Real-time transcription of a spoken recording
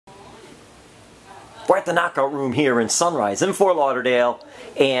We're at the Knockout Room here in Sunrise in Fort Lauderdale,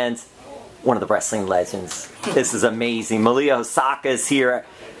 and one of the wrestling legends. This is amazing. Malia Hosaka is here.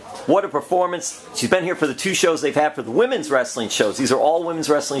 What a performance. She's been here for the 2 shows they've had for the women's wrestling shows. These are all women's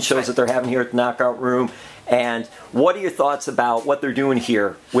wrestling shows that they're having here at the Knockout Room. And what are your thoughts about what they're doing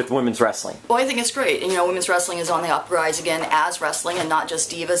here with women's wrestling? Well, I think it's great. And, you know, women's wrestling is on the uprise again as wrestling and not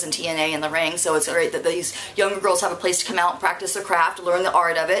just divas and TNA in the ring. So it's great that these younger girls have a place to come out and practice their craft, learn the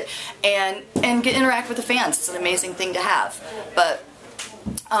art of it, and interact with the fans. It's an amazing thing to have. But,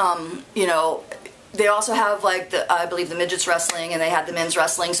 you know, they also have, like, I believe the midgets wrestling, and they have the men's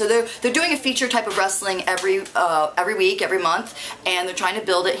wrestling. So they're doing a feature type of wrestling every week, every month, and they're trying to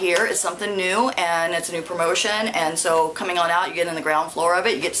build it here. It's something new, and it's a new promotion. And so coming on out, you get in the ground floor of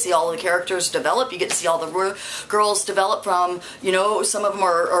it. You get to see all the characters develop. You get to see all the girls develop from, you know, some of them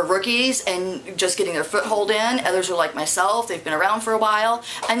are rookies and just getting their foothold in. Others are like myself. They've been around for a while,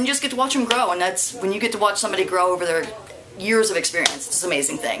 and you just get to watch them grow. And that's when you get to watch somebody grow over their years of experience. It's an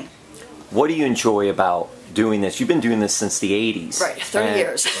amazing thing. What do you enjoy about doing this? You've been doing this since the 80s. Right, 30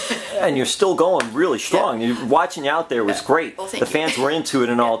 years. And you're still going really strong. Yeah. Watching you out there was great. Well, the fans were into it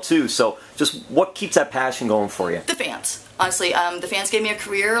and all too. So just what keeps that passion going for you? The fans. Honestly, the fans gave me a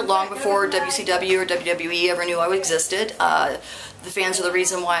career long before WCW or WWE ever knew I existed. The fans are the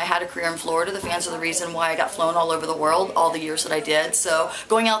reason why I had a career in Florida. The fans are the reason why I got flown all over the world all the years that I did. So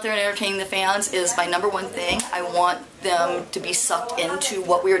going out there and entertaining the fans is my #1 thing. I want them to be sucked into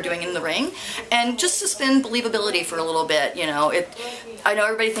what we are doing in the ring and just suspend believability for a little bit. You know, I know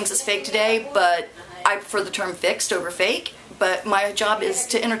everybody thinks it's fake today, but I prefer the term fixed over fake. But my job is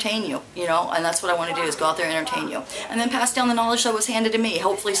to entertain you, you know, and that's what I want to do, is go out there and entertain you. And then pass down the knowledge that was handed to me.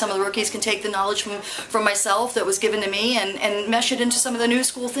 Hopefully some of the rookies can take the knowledge from myself that was given to me and mesh it into some of the new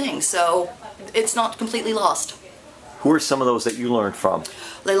school things. So it's not completely lost. Who are some of those that you learned from?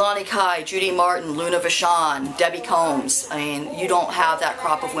 Leilani Kai, Judy Martin, Luna Vachon, Debbie Combs. I mean, you don't have that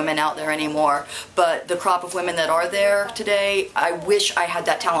crop of women out there anymore. But the crop of women that are there today, I wish I had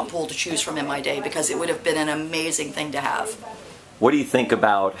that talent pool to choose from in my day, because it would have been an amazing thing to have. What do you think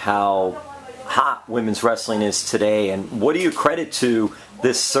about how hot women's wrestling is today, and what do you credit to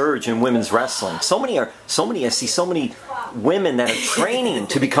this surge in women's wrestling? I see so many women that are training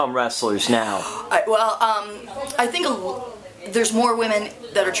to become wrestlers now. I think there's more women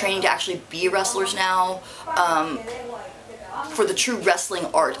that are training to actually be wrestlers now, for the true wrestling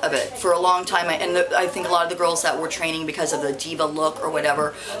art of it. For a long time, I think a lot of the girls that were training because of the diva look or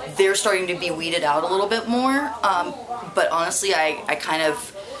whatever, they're starting to be weeded out a little bit more. But honestly, I kind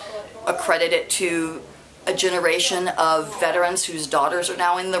of accredit it to a generation of veterans whose daughters are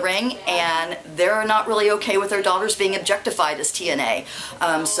now in the ring, and they're not really okay with their daughters being objectified as TNA.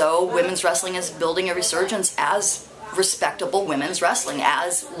 So women's wrestling is building a resurgence as respectable women's wrestling,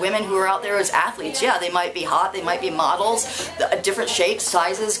 as women who are out there as athletes. Yeah, they might be hot, they might be models, different shapes,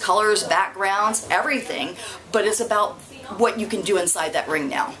 sizes, colors, backgrounds, everything, but it's about what you can do inside that ring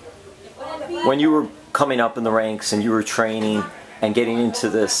now. When you were coming up in the ranks and you were training and getting into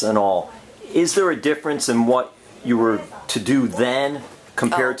this and all, is there a difference in what you were to do then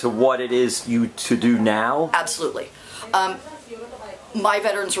compared to what it is you to do now? Absolutely. My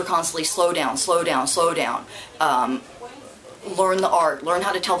veterans were constantly slow down, slow down, slow down. Learn the art, learn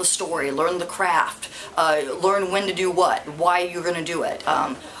how to tell the story, learn the craft, learn when to do what, why you're going to do it.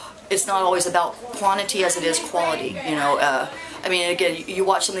 It's not always about quantity as it is quality, you know. I mean, again, you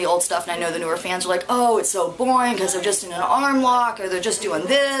watch some of the old stuff, and I know the newer fans are like, oh, it's so boring because they're just in an arm lock, or they're just doing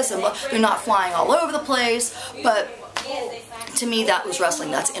this, and they're not flying all over the place. But to me, that was wrestling.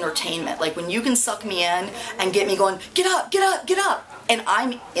 That's entertainment. Like, when you can suck me in and get me going, get up, get up, get up, and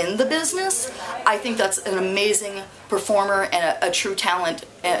I'm in the business, I think that's an amazing performer and a true talent.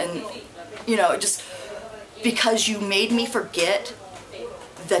 And, you know, just because you made me forget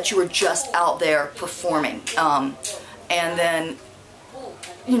that you were just out there performing. And then,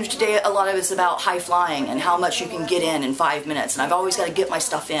 you know, today a lot of it's about high flying and how much you can get in 5 minutes, and I've always got to get my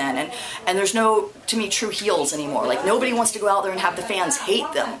stuff in, and there's no, to me, true heels anymore. Like, nobody wants to go out there and have the fans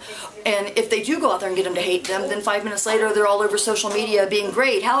hate them, and if they do go out there and get them to hate them, then 5 minutes later they're all over social media being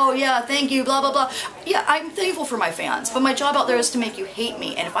great, oh yeah, thank you, blah blah blah. Yeah, I'm thankful for my fans, but my job out there is to make you hate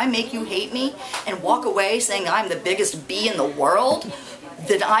me, and if I make you hate me and walk away saying I'm the biggest B in the world,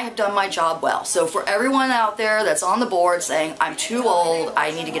 then I have done my job well. So for everyone out there that's on the board saying, I'm too old,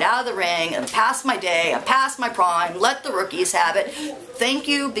 I need to get out of the ring, I'm past my day, I'm past my prime, let the rookies have it, thank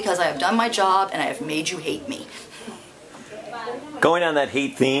you, because I have done my job and I have made you hate me. Going on that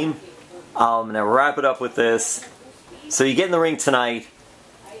hate theme, I'm going to wrap it up with this. So you get in the ring tonight,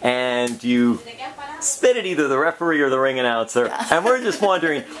 and you spit at either the referee or the ring announcer. Yeah. And we're just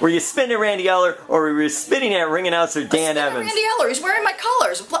wondering, were you spitting at Randy Eller or were you spitting at ring announcer Dan Evans? Randy Eller, he's wearing my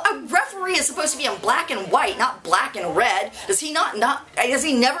colors. A referee is supposed to be in black and white, not black and red. Does he has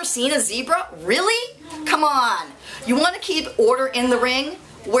he never seen a zebra? Really? Come on. You want to keep order in the ring?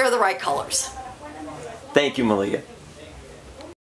 Wear the right colors. Thank you, Malia.